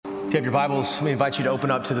If you have your Bibles, let me invite you to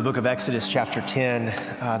open up to the book of Exodus chapter 10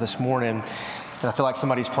 this morning. And I feel like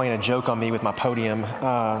somebody's playing a joke on me with my podium.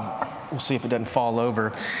 We'll see if it doesn't fall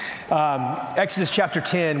over. Exodus chapter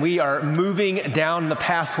 10, we are moving down the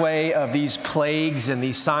pathway of these plagues and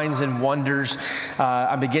these signs and wonders.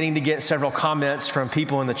 I'm beginning to get several comments from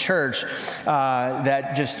people in the church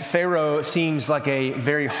that just Pharaoh seems like a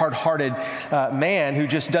very hard-hearted man who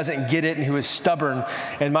just doesn't get it and who is stubborn.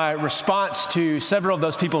 And my response to several of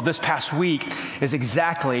those people this past week is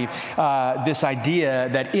exactly this idea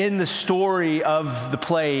that in the story of the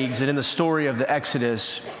plagues and in the story of the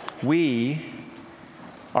Exodus, we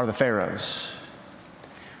are the pharaohs.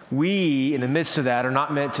 We, in the midst of that, are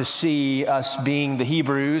not meant to see us being the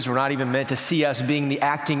Hebrews. We're not even meant to see us being the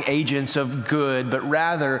acting agents of good, but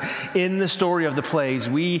rather, in the story of the plagues,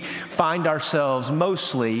 we find ourselves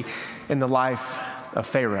mostly in the life of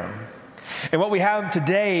Pharaoh. And what we have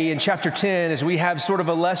today in chapter 10 is we have sort of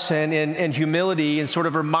a lesson in humility and sort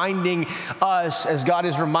of reminding us, as God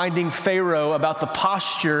is reminding Pharaoh, about the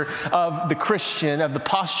posture of the Christian, of the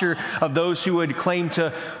posture of those who would claim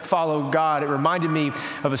to follow God. It reminded me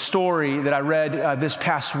of a story that I read this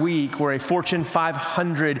past week where a Fortune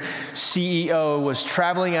 500 CEO was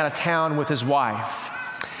traveling out of town with his wife.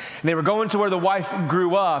 And they were going to where the wife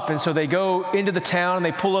grew up, and so they go into the town and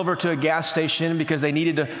they pull over to a gas station because they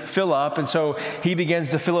needed to fill up. And so he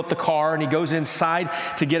begins to fill up the car and he goes inside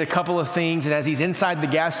to get a couple of things. And as he's inside the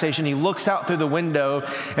gas station, he looks out through the window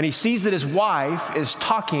and he sees that his wife is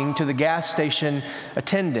talking to the gas station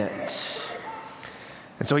attendant.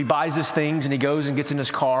 And so he buys his things and he goes and gets in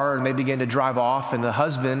his car and they begin to drive off. And the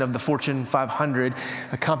husband of the Fortune 500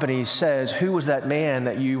 company says, "Who was that man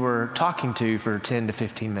that you were talking to for 10 to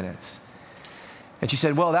 15 minutes? And she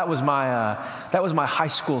said, "Well, that was my high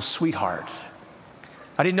school sweetheart.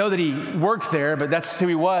 I didn't know that he worked there, but that's who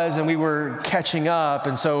he was, and we were catching up."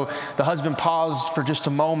 And so the husband paused for just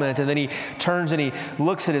a moment, and then he turns and he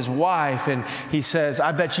looks at his wife, and he says,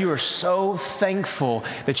 "I bet you are so thankful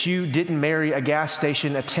that you didn't marry a gas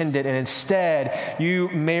station attendant, and instead you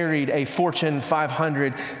married a Fortune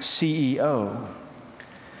 500 CEO."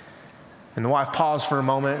 And the wife paused for a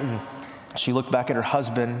moment, and she looked back at her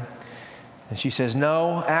husband, and she says,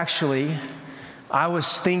 "No, actually, I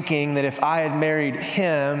was thinking that if I had married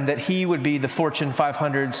him, that he would be the Fortune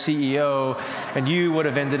 500 CEO and you would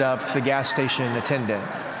have ended up the gas station attendant."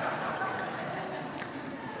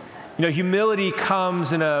 You know, humility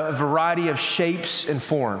comes in a variety of shapes and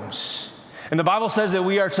forms. And the Bible says that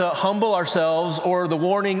we are to humble ourselves, or the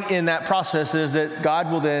warning in that process is that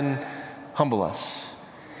God will then humble us.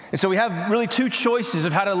 And so we have really two choices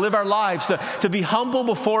of how to live our lives, to be humble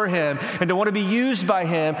before Him and to want to be used by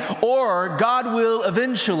Him, or God will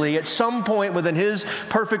eventually, at some point within His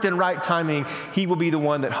perfect and right timing, He will be the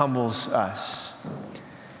one that humbles us.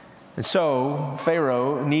 And so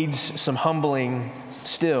Pharaoh needs some humbling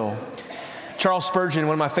still. Charles Spurgeon,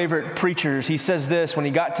 one of my favorite preachers, he says this when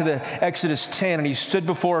he got to the Exodus 10 and he stood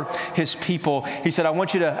before his people. He said, "I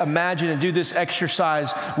want you to imagine and do this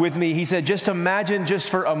exercise with me." He said, "Just imagine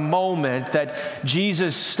just for a moment that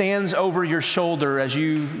Jesus stands over your shoulder as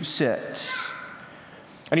you sit.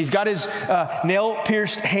 And He's got His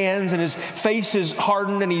nail-pierced hands and His face is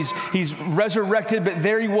hardened and he's resurrected, but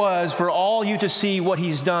there He was for all you to see what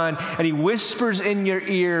He's done. And He whispers in your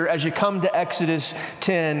ear as you come to Exodus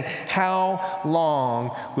 10, 'How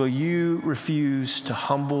long will you refuse to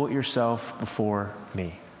humble yourself before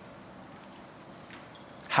me?'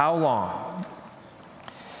 How long?"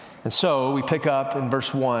 And so we pick up in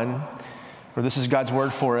verse 1, where this is God's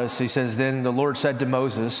word for us. He says, "Then the Lord said to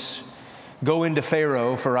Moses, 'Go into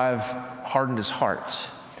Pharaoh, for I have hardened his heart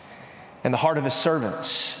and the heart of his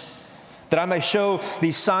servants, that I may show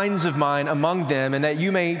these signs of mine among them, and that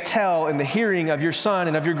you may tell in the hearing of your son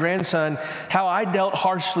and of your grandson how I dealt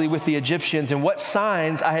harshly with the Egyptians and what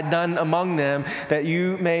signs I had done among them, that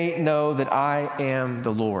you may know that I am the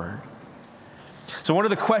Lord.'" So one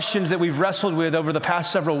of the questions that we've wrestled with over the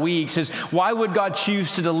past several weeks is, why would God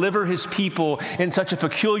choose to deliver His people in such a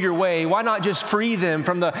peculiar way? Why not just free them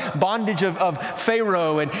from the bondage of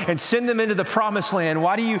Pharaoh and send them into the promised land?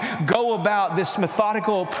 Why do you go about this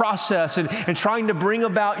methodical process and trying to bring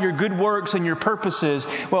about your good works and your purposes?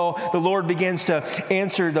 Well, the Lord begins to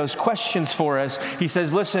answer those questions for us. He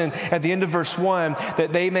says, listen, at the end of verse 1,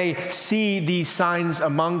 that they may see these signs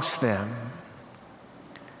amongst them.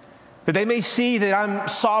 That they may see that I'm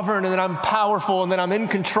sovereign and that I'm powerful and that I'm in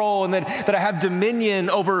control and that I have dominion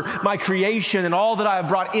over my creation and all that I have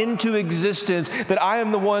brought into existence, that I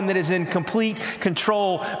am the one that is in complete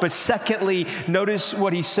control. But secondly, notice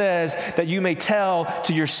what he says, that you may tell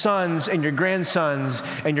to your sons and your grandsons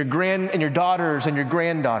and your daughters and your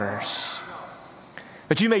granddaughters.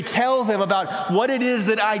 That you may tell them about what it is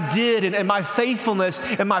that I did and my faithfulness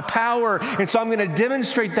and my power. And so I'm going to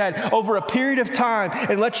demonstrate that over a period of time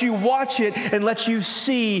and let you watch it and let you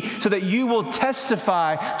see so that you will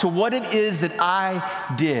testify to what it is that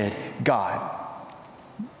I did, God.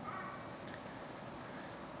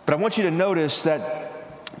 But I want you to notice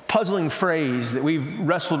that puzzling phrase that we've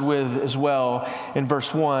wrestled with as well in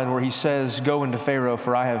verse 1 where he says, "Go into Pharaoh,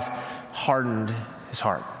 for I have hardened his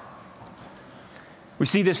heart." We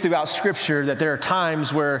see this throughout Scripture, that there are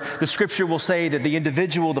times where the Scripture will say that the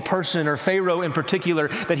individual, the person, or Pharaoh in particular,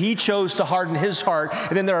 that he chose to harden his heart.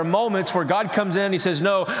 And then there are moments where God comes in and he says,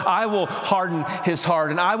 no, I will harden his heart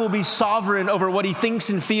and I will be sovereign over what he thinks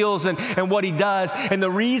and feels and what he does. And the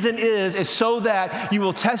reason is so that you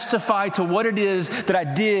will testify to what it is that I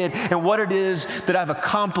did and what it is that I've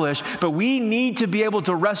accomplished. But we need to be able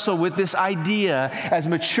to wrestle with this idea as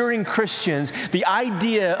maturing Christians, the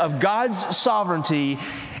idea of God's sovereignty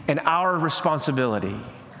and our responsibility.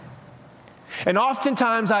 And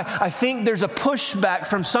oftentimes I think there's a pushback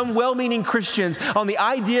from some well-meaning Christians on the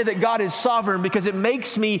idea that God is sovereign because it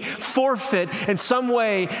makes me forfeit in some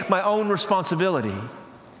way my own responsibility.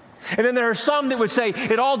 And then there are some that would say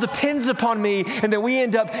it all depends upon me, and that we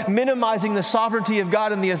end up minimizing the sovereignty of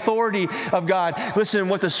God and the authority of God. Listen,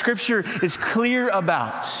 what the Scripture is clear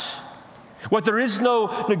about, what there is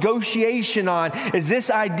no negotiation on, is this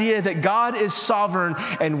idea that God is sovereign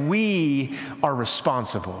and we are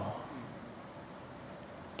responsible.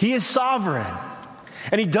 He is sovereign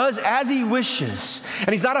and he does as he wishes, and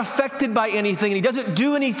he's not affected by anything, and he doesn't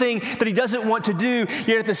do anything that he doesn't want to do.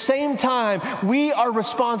 Yet at the same time, we are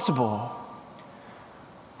responsible.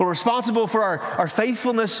 We're responsible for our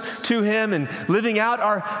faithfulness to him and living out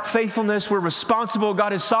our faithfulness. We're responsible.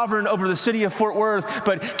 God is sovereign over the city of Fort Worth,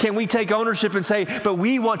 but can we take ownership and say, but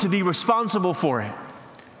we want to be responsible for it?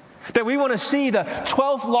 That we want to see the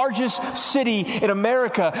 12th largest city in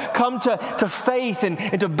America come to faith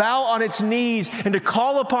and to bow on its knees and to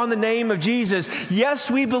call upon the name of Jesus. Yes,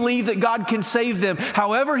 we believe that God can save them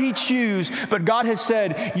however he chooses, but God has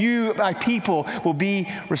said, you, my people, will be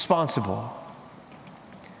responsible.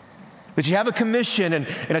 That you have a commission and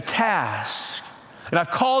a task. And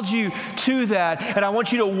I've called you to that, and I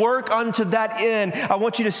want you to work unto that end. I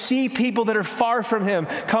want you to see people that are far from him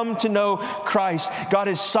come to know Christ. God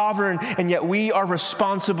is sovereign, and yet we are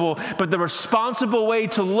responsible. But the responsible way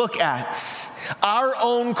to look at our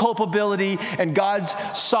own culpability and God's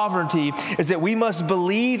sovereignty is that we must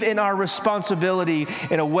believe in our responsibility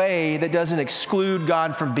in a way that doesn't exclude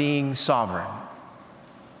God from being sovereign.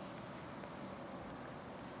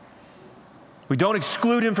 We don't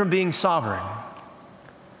exclude him from being sovereign.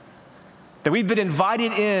 That we've been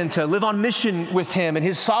invited in to live on mission with him and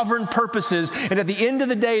his sovereign purposes. And at the end of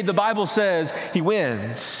the day, the Bible says he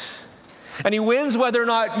wins. And he wins whether or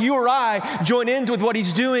not you or I join in with what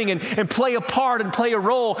he's doing and play a part and play a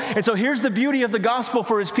role. And so here's the beauty of the gospel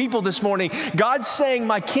for his people this morning. God's saying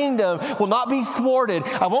my kingdom will not be thwarted.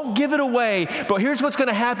 I won't give it away. But here's what's going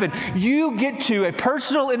to happen. You get to a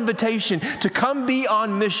personal invitation to come be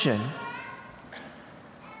on mission,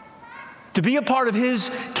 to be a part of his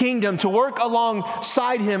kingdom, to work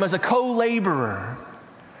alongside him as a co-laborer,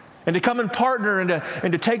 and to come and partner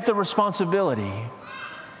and to take the responsibility.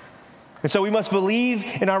 And so we must believe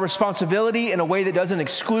in our responsibility in a way that doesn't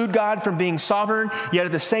exclude God from being sovereign, yet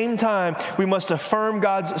at the same time, we must affirm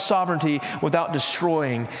God's sovereignty without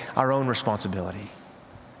destroying our own responsibility.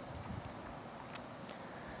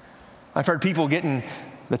 I've heard people get in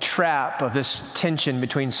the trap of this tension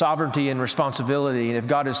between sovereignty and responsibility. And if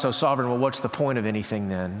God is so sovereign, well, what's the point of anything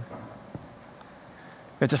then?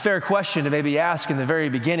 It's a fair question to maybe ask in the very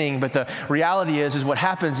beginning, but the reality is what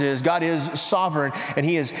happens is God is sovereign, and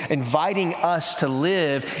he is inviting us to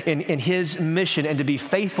live in his mission and to be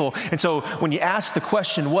faithful. And so when you ask the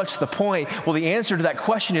question, what's the point? Well, the answer to that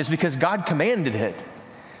question is because God commanded it,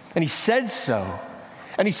 and he said so.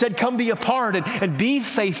 And he said, come be a part and be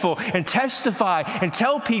faithful and testify and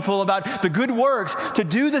tell people about the good works, to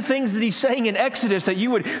do the things that he's saying in Exodus, that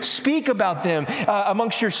you would speak about them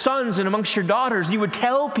amongst your sons and amongst your daughters. You would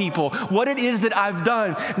tell people what it is that I've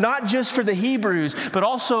done, not just for the Hebrews, but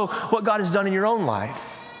also what God has done in your own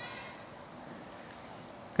life.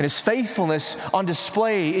 and his faithfulness on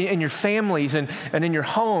display in your families and in your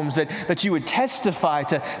homes, that you would testify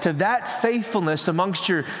to that faithfulness amongst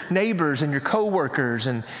your neighbors and your coworkers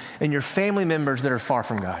and your family members that are far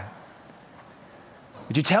from God.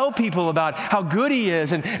 Would you tell people about how good he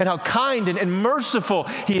is and how kind and merciful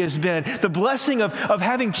he has been? The blessing of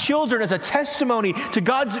having children as a testimony to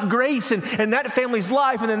God's grace in that family's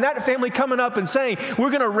life, and then that family coming up and saying, we're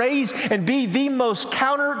going to raise and be the most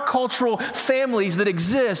countercultural families that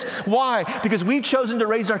exist. Why? Because we've chosen to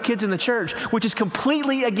raise our kids in the church, which is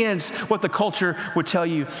completely against what the culture would tell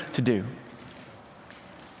you to do.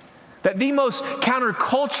 That the most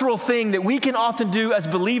countercultural thing that we can often do as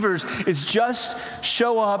believers is just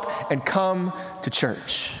show up and come to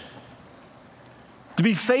church. To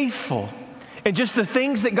be faithful in just the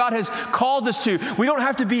things that God has called us to. We don't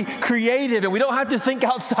have to be creative and we don't have to think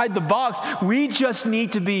outside the box. We just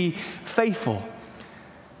need to be faithful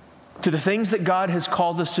to the things that God has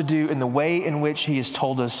called us to do in the way in which he has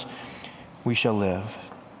told us we shall live.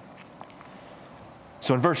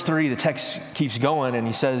 So in verse 3, the text keeps going, and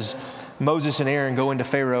he says, Moses and Aaron go into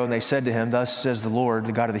Pharaoh, and they said to him, thus says the Lord,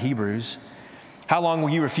 the God of the Hebrews, how long will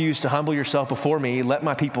you refuse to humble yourself before me? Let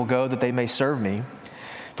my people go that they may serve me.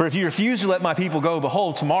 For if you refuse to let my people go,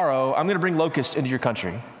 behold, tomorrow I'm going to bring locusts into your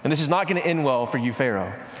country. And this is not going to end well for you,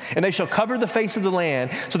 Pharaoh. And they shall cover the face of the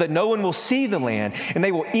land so that no one will see the land. And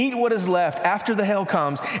they will eat what is left after the hail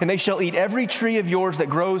comes. And they shall eat every tree of yours that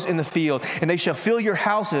grows in the field. And they shall fill your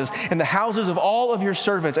houses and the houses of all of your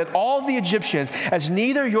servants and all the Egyptians, as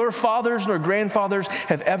neither your fathers nor grandfathers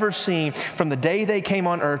have ever seen from the day they came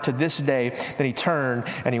on earth to this day. Then he turned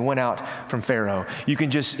and he went out from Pharaoh. You can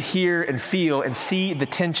just hear and feel and see the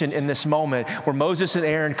tension in this moment where Moses and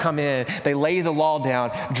Aaron come in, they lay the law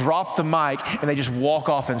down, drop the mic, and they just walk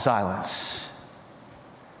off in silence.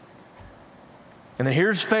 And then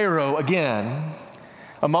here's Pharaoh again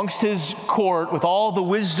amongst his court with all the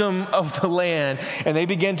wisdom of the land, and they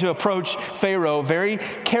begin to approach Pharaoh very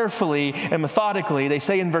carefully and methodically. They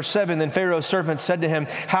say in verse 7, then Pharaoh's servants said to him,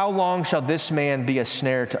 how long shall this man be a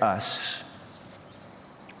snare to us?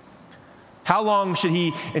 How long should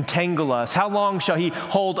he entangle us? How long shall he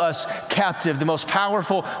hold us captive, the most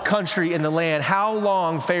powerful country in the land? How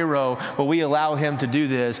long, Pharaoh, will we allow him to do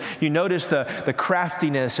this? You notice the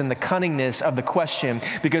craftiness and the cunningness of the question,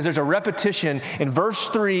 because there's a repetition in verse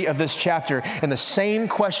 3 of this chapter, and the same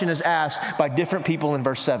question is asked by different people in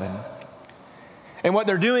verse 7. And what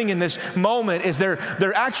they're doing in this moment is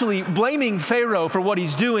they're actually blaming Pharaoh for what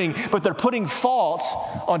he's doing, but they're putting fault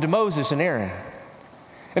onto Moses and Aaron.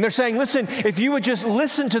 And they're saying, listen, if you would just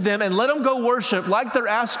listen to them and let them go worship like they're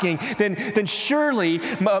asking, then surely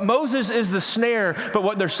Moses is the snare. But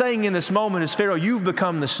what they're saying in this moment is, Pharaoh, you've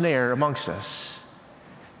become the snare amongst us.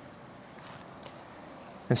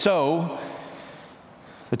 And so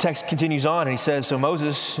the text continues on, and he says, so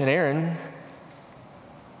Moses and Aaron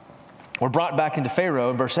were brought back into Pharaoh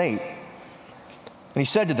in verse 8. And he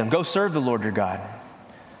said to them, go serve the Lord your God.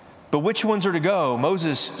 But which ones are to go?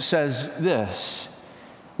 Moses says this,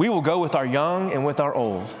 we will go with our young and with our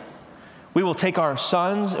old. We will take our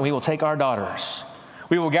sons and we will take our daughters.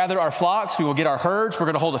 We will gather our flocks, we will get our herds, we're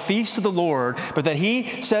going to hold a feast to the Lord. But then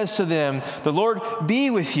he says to them, the Lord be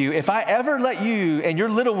with you if I ever let you and your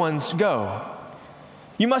little ones go.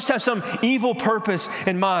 You must have some evil purpose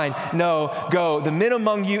in mind. No, go, the men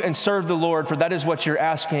among you, and serve the Lord, for that is what you're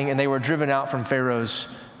asking. And they were driven out from Pharaoh's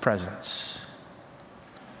presence.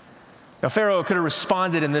 Now, Pharaoh could have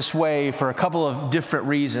responded in this way for a couple of different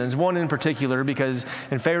reasons. One in particular, because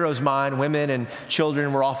in Pharaoh's mind, women and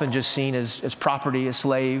children were often just seen as property, as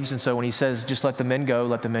slaves. And so when he says, just let the men go,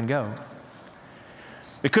 let the men go.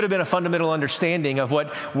 It could have been a fundamental understanding of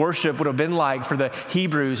what worship would have been like for the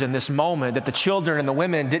Hebrews in this moment, that the children and the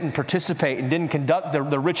women didn't participate and didn't conduct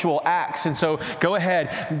the ritual acts. And so go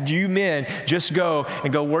ahead, you men, just go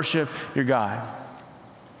and go worship your God.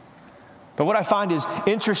 But what I find is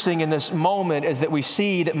interesting in this moment is that we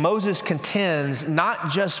see that Moses contends not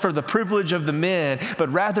just for the privilege of the men,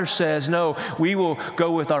 but rather says, no, we will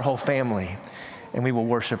go with our whole family and we will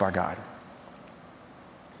worship our God.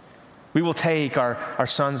 We will take our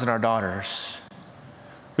sons and our daughters.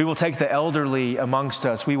 We will take the elderly amongst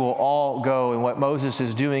us. We will all go. And what Moses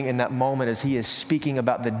is doing in that moment is he is speaking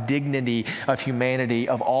about the dignity of humanity,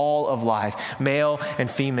 of all of life, male and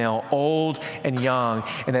female, old and young,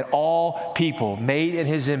 and that all people made in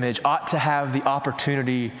his image ought to have the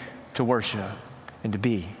opportunity to worship and to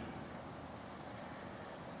be.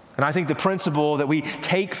 And I think the principle that we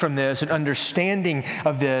take from this and understanding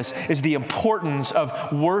of this is the importance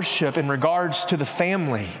of worship in regards to the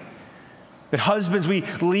family. That husbands, we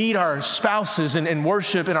lead our spouses in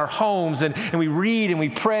worship in our homes, and we read and we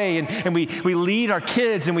pray, and we lead our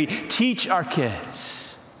kids and we teach our kids.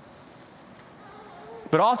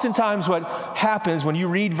 But oftentimes what happens when you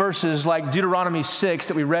read verses like Deuteronomy 6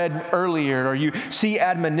 that we read earlier, or you see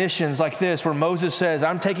admonitions like this where Moses says,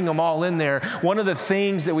 I'm taking them all in there, one of the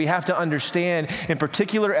things that we have to understand, in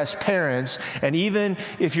particular as parents, and even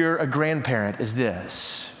if you're a grandparent, is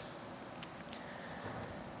this.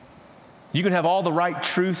 You can have all the right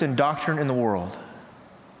truth and doctrine in the world.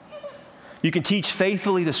 You can teach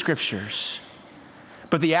faithfully the scriptures.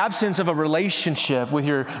 But the absence of a relationship with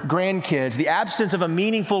your grandkids, the absence of a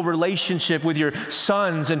meaningful relationship with your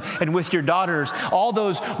sons and with your daughters, all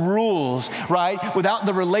those rules, right? Without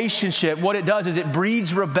the relationship, what it does is it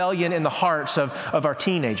breeds rebellion in the hearts of our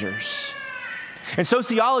teenagers. And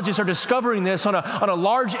sociologists are discovering this on a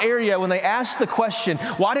large area when they ask the question,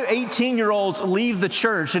 why do 18-year-olds leave the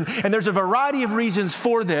church? And there's a variety of reasons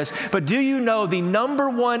for this, but do you know the number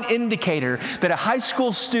one indicator that a high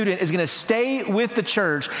school student is going to stay with the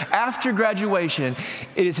church after graduation?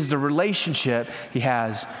 It is the relationship he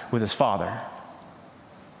has with his father.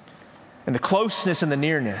 And the closeness and the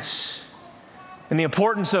nearness. And the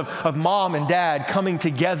importance of mom and dad coming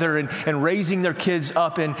together and raising their kids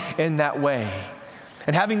up in that way.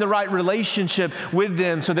 And having the right relationship with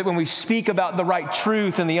them so that when we speak about the right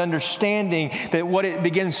truth and the understanding, that what it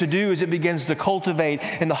begins to do is it begins to cultivate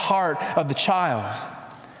in the heart of the child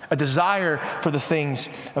a desire for the things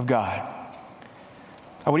of God.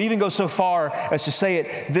 I would even go so far as to say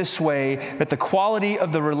it this way, that the quality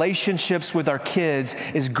of the relationships with our kids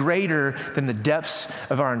is greater than the depths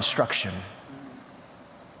of our instruction.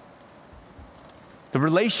 The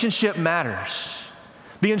relationship matters.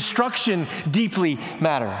 The instruction deeply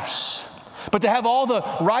matters. But to have all the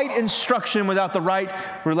right instruction without the right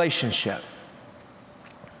relationship,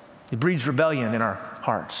 it breeds rebellion in our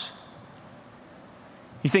hearts.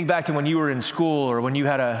 You think back to when you were in school or when you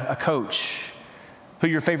had a coach, who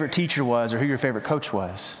your favorite teacher was or who your favorite coach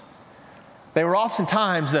was. They were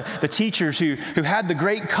oftentimes the teachers who had the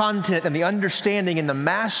great content and the understanding and the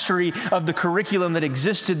mastery of the curriculum that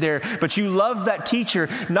existed there. But you loved that teacher,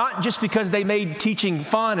 not just because they made teaching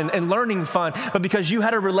fun and learning fun, but because you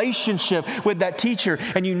had a relationship with that teacher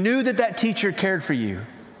and you knew that that teacher cared for you.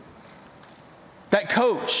 That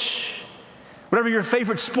coach, whatever your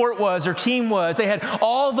favorite sport was or team was, they had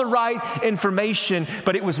all the right information,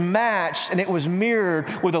 but it was matched and it was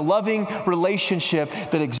mirrored with a loving relationship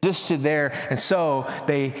that existed there. And so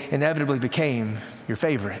they inevitably became your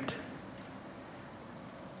favorite.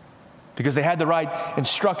 Because they had the right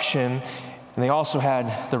instruction and they also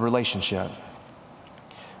had the relationship.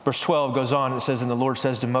 Verse 12 goes on, it says, and the Lord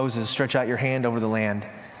says to Moses, stretch out your hand over the land,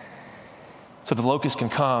 so the locusts can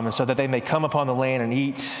come, and so that they may come upon the land and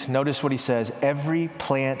eat. Notice what he says, every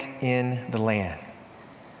plant in the land.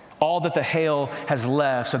 All that the hail has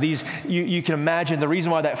left. So these, you can imagine the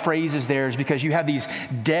reason why that phrase is there is because you have these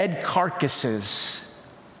dead carcasses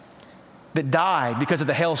that died because of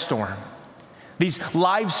the hailstorm. These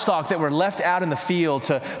livestock that were left out in the field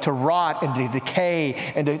to rot and to decay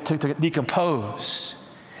and to decompose.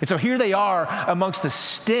 And so here they are amongst the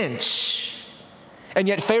stench. And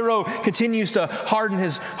yet Pharaoh continues to harden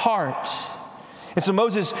his heart. And so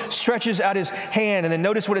Moses stretches out his hand, and then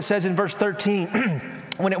notice what it says in verse 13.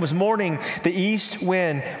 When it was morning, the east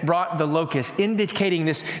wind brought the locust, indicating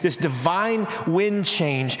this divine wind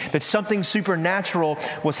change, that something supernatural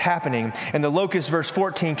was happening. And the locust, verse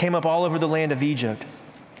 14, came up all over the land of Egypt.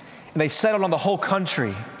 And they settled on the whole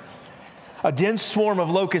country. A dense swarm of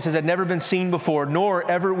locusts as had never been seen before, nor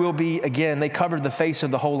ever will be again. They covered the face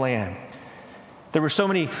of the whole land. There were so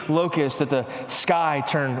many locusts that the sky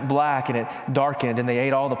turned black and it darkened, and they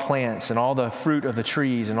ate all the plants and all the fruit of the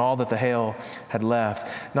trees and all that the hail had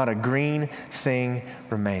left. Not a green thing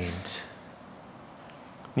remained.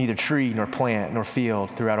 Neither tree nor plant nor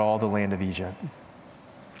field throughout all the land of Egypt.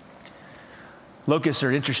 Locusts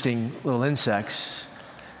are interesting little insects.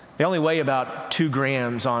 They only weigh about 2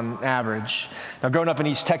 grams on average. Now, growing up in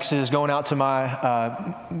East Texas, going out to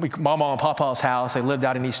my mama and papa's house, they lived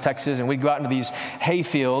out in East Texas, and we'd go out into these hay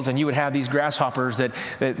fields, and you would have these grasshoppers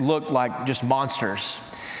that looked like just monsters.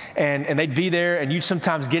 And they'd be there, and you'd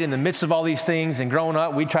sometimes get in the midst of all these things, and growing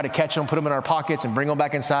up, we'd try to catch them, put them in our pockets, and bring them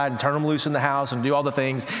back inside, and turn them loose in the house, and do all the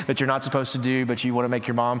things that you're not supposed to do, but you want to make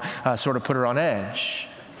your mom sort of put her on edge.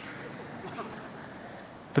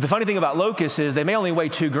 But the funny thing about locusts is they may only weigh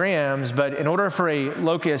 2 grams, but in order for a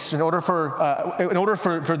locust, in order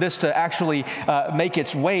for this to actually make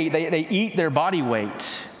its weight, they eat their body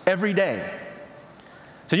weight every day.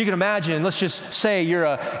 So you can imagine, let's just say you're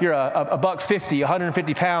a buck 50,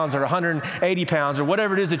 150 pounds or 180 pounds or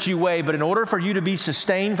whatever it is that you weigh, but in order for you to be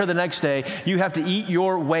sustained for the next day, you have to eat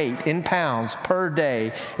your weight in pounds per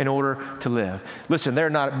day in order to live. Listen, there are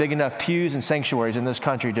not big enough pews and sanctuaries in this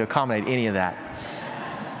country to accommodate any of that.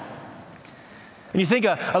 And you think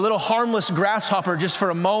a little harmless grasshopper just for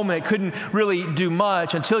a moment couldn't really do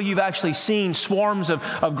much until you've actually seen swarms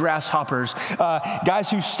of grasshoppers.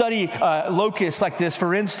 Guys who study locusts like this,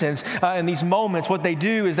 for instance, in these moments, what they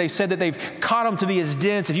do is they've said that they've caught them to be as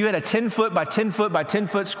dense. If you had a 10 foot by 10 foot by 10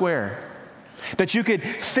 foot square, that you could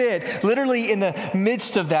fit literally in the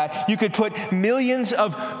midst of that, you could put millions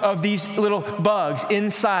of these little bugs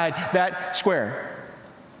inside that square.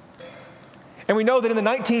 And we know that in the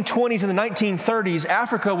 1920s and the 1930s,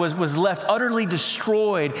 Africa was left utterly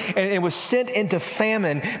destroyed and was sent into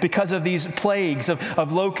famine because of these plagues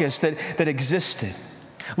of locusts that existed.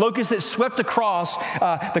 Locusts that swept across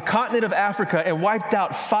the continent of Africa and wiped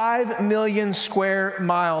out 5 million square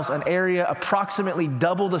miles, an area approximately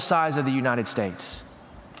double the size of the United States.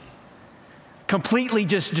 Completely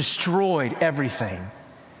just destroyed everything.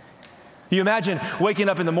 You imagine waking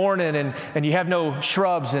up in the morning and you have no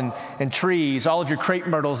shrubs and trees, all of your crepe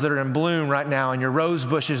myrtles that are in bloom right now and your rose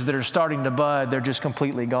bushes that are starting to bud, they're just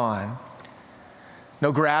completely gone.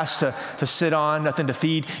 No grass to sit on, nothing to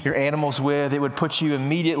feed your animals with. It would put you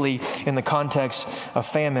immediately in the context of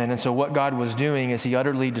famine. And so what God was doing is he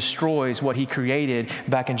utterly destroys what he created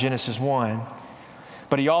back in Genesis 1.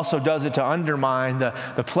 But he also does it to undermine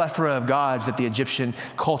the plethora of gods that the Egyptian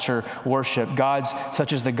culture worshiped. Gods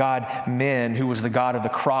such as the god Men, who was the god of the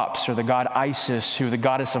crops, or the god Isis, who was the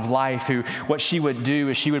goddess of life, who what she would do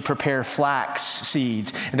is she would prepare flax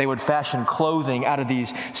seeds, and they would fashion clothing out of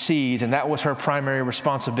these seeds, and that was her primary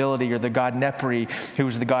responsibility. Or the god Nepri, who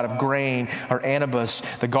was the god of grain, or Anubis,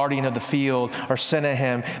 the guardian of the field, or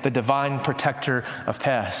Senahem, the divine protector of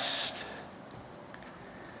pests.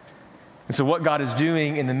 And so what God is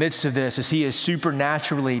doing in the midst of this is he is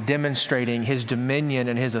supernaturally demonstrating his dominion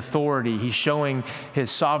and his authority. He's showing his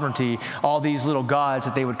sovereignty. All these little gods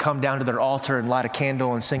that they would come down to their altar and light a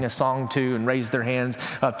candle and sing a song to and raise their hands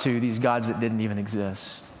up to, these gods that didn't even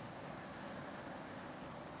exist.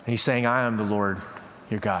 And he's saying, I am the Lord,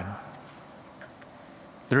 your God.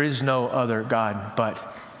 There is no other God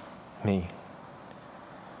but me.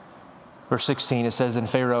 Verse 16, it says, then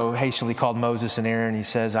Pharaoh hastily called Moses and Aaron. He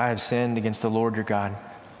says, I have sinned against the Lord your God.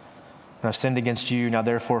 And I've sinned against you. Now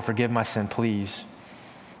therefore forgive my sin, please.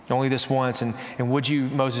 Only this once. And would you,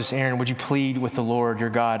 Moses, Aaron, would you plead with the Lord your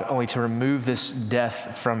God only to remove this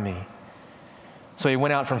death from me? So he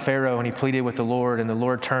went out from Pharaoh and he pleaded with the Lord, and the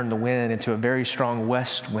Lord turned the wind into a very strong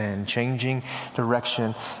west wind, changing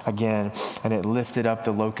direction again. And it lifted up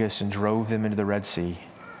the locusts and drove them into the Red Sea.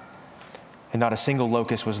 And not a single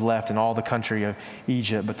locust was left in all the country of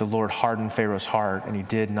Egypt, but the Lord hardened Pharaoh's heart, and he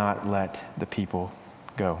did not let the people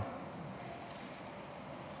go.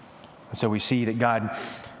 And so we see that God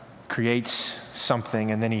creates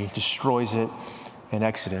something, and then he destroys it in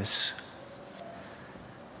Exodus.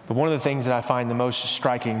 But one of the things that I find the most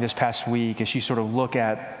striking this past week is you sort of look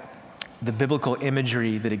at the biblical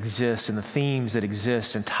imagery that exists and the themes that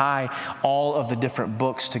exist and tie all of the different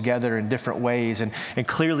books together in different ways. And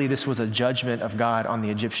clearly this was a judgment of God on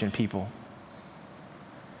the Egyptian people.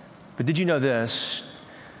 But did you know this?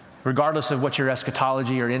 Regardless of what your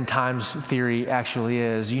eschatology or end times theory actually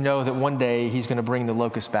is, you know that one day he's going to bring the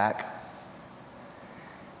locust back.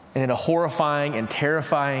 And in a horrifying and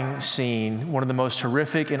terrifying scene, one of the most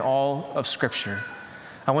horrific in all of Scripture,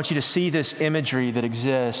 I want you to see this imagery that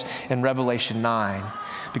exists in Revelation 9.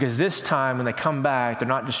 Because this time when they come back, they're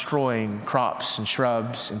not destroying crops and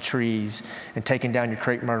shrubs and trees and taking down your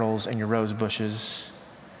crepe myrtles and your rose bushes.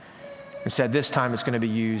 Instead, this time it's going to be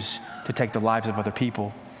used to take the lives of other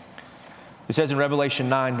people. It says in Revelation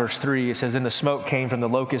 9, verse 3, it says, then the smoke came from the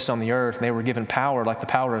locusts on the earth, and they were given power like the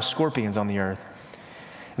power of scorpions on the earth.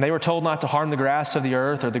 And they were told not to harm the grass of the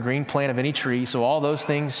earth or the green plant of any tree, so all those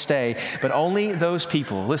things stay. But only those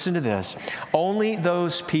people, listen to this, only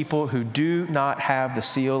those people who do not have the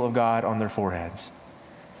seal of God on their foreheads.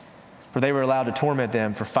 For they were allowed to torment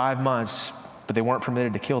them for 5 months, but they weren't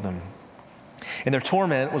permitted to kill them. And their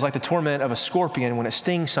torment was like the torment of a scorpion when it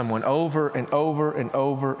stings someone over and over and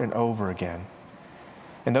over and over again.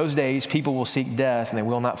 In those days, people will seek death and they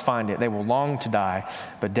will not find it. They will long to die,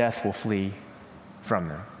 but death will flee from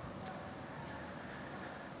them.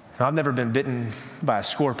 Now, I've never been bitten by a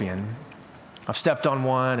scorpion. I've stepped on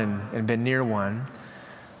one and been near one.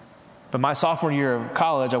 But my sophomore year of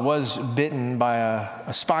college, I was bitten by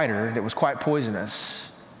a spider that was quite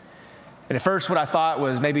poisonous. And at first what I thought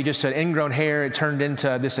was maybe just an ingrown hair. It turned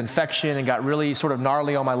into this infection and got really sort of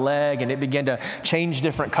gnarly on my leg, and it began to change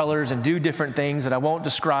different colors and do different things that I won't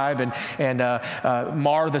describe and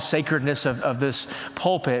mar the sacredness of this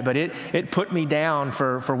pulpit. But it put me down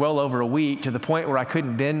for well over a week, to the point where I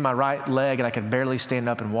couldn't bend my right leg and I could barely stand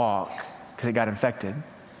up and walk because it got infected.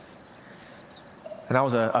 And I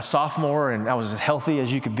was a sophomore, and I was as healthy as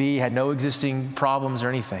you could be, had no existing problems or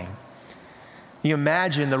anything. You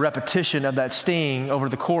imagine the repetition of that sting over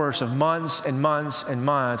the course of months and months and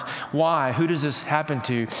months. Why? Who does this happen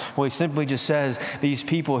to? Well, he simply just says these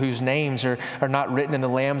people whose names are not written in the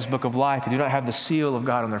Lamb's book of life, who do not have the seal of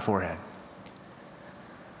God on their forehead.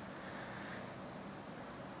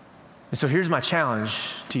 And so here's my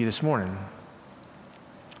challenge to you this morning.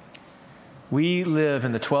 We live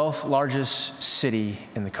in the 12th largest city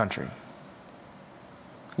in the country.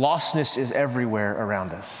 Lostness is everywhere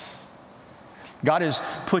around us. God has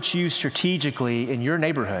put you strategically in your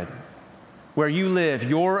neighborhood, where you live,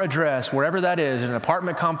 your address, wherever that is, in an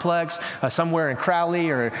apartment complex, somewhere in Crowley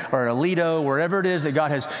or Aledo, wherever it is that God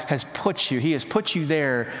has put you. He has put you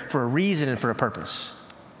there for a reason and for a purpose.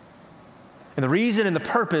 And the reason and the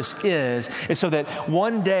purpose is so that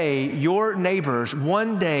one day your neighbors,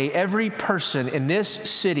 one day every person in this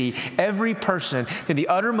city, every person in the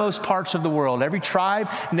uttermost parts of the world, every tribe,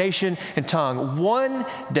 nation, and tongue, one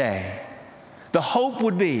day, the hope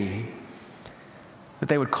would be that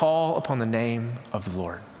they would call upon the name of the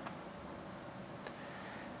Lord.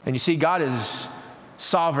 And you see, God is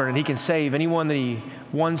sovereign, and he can save anyone that he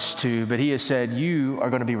wants to, but he has said, you are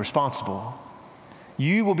going to be responsible.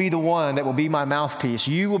 You will be the one that will be my mouthpiece.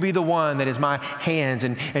 You will be the one that is my hands,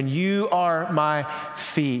 and you are my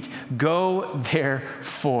feet. Go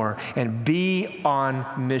therefore and be on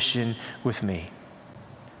mission with me.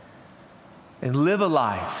 And live a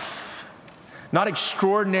life, not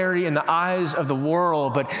extraordinary in the eyes of the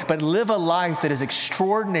world, but live a life that is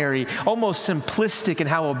extraordinary, almost simplistic in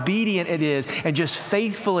how obedient it is and just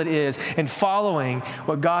faithful it is in following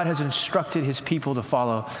what God has instructed his people to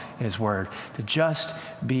follow in his word. To just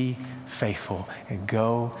be faithful and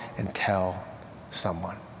go and tell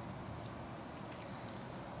someone.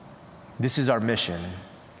 This is our mission,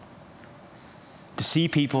 to see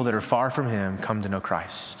people that are far from him come to know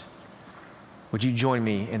Christ. Would you join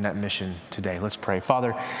me in that mission today? Let's pray.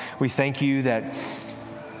 Father, we thank you that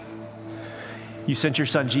you sent your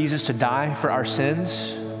son Jesus to die for our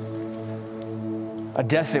sins, a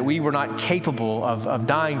death that we were not capable of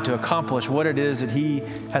dying to accomplish what it is that he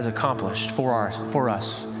has accomplished for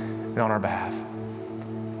us and on our behalf.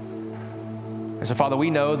 And so, Father,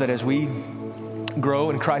 we know that as we grow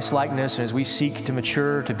in Christ's likeness and as we seek to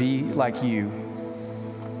mature to be like you,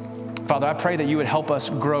 Father, I pray that you would help us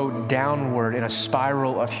grow downward in a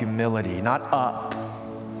spiral of humility, not up.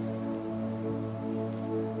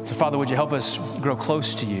 So, Father, would you help us grow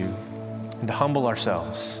close to you and to humble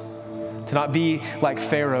ourselves, to not be like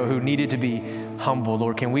Pharaoh who needed to be humbled?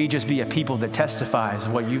 Lord, can we just be a people that testifies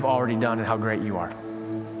what you've already done and how great you are?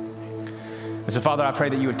 And so, Father, I pray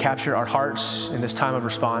that you would capture our hearts in this time of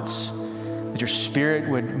response, that your Spirit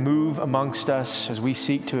would move amongst us as we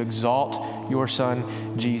seek to exalt your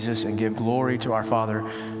Son, Jesus, and give glory to our Father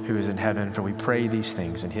who is in heaven. For we pray these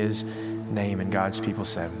things in his name, and God's people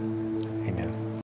said,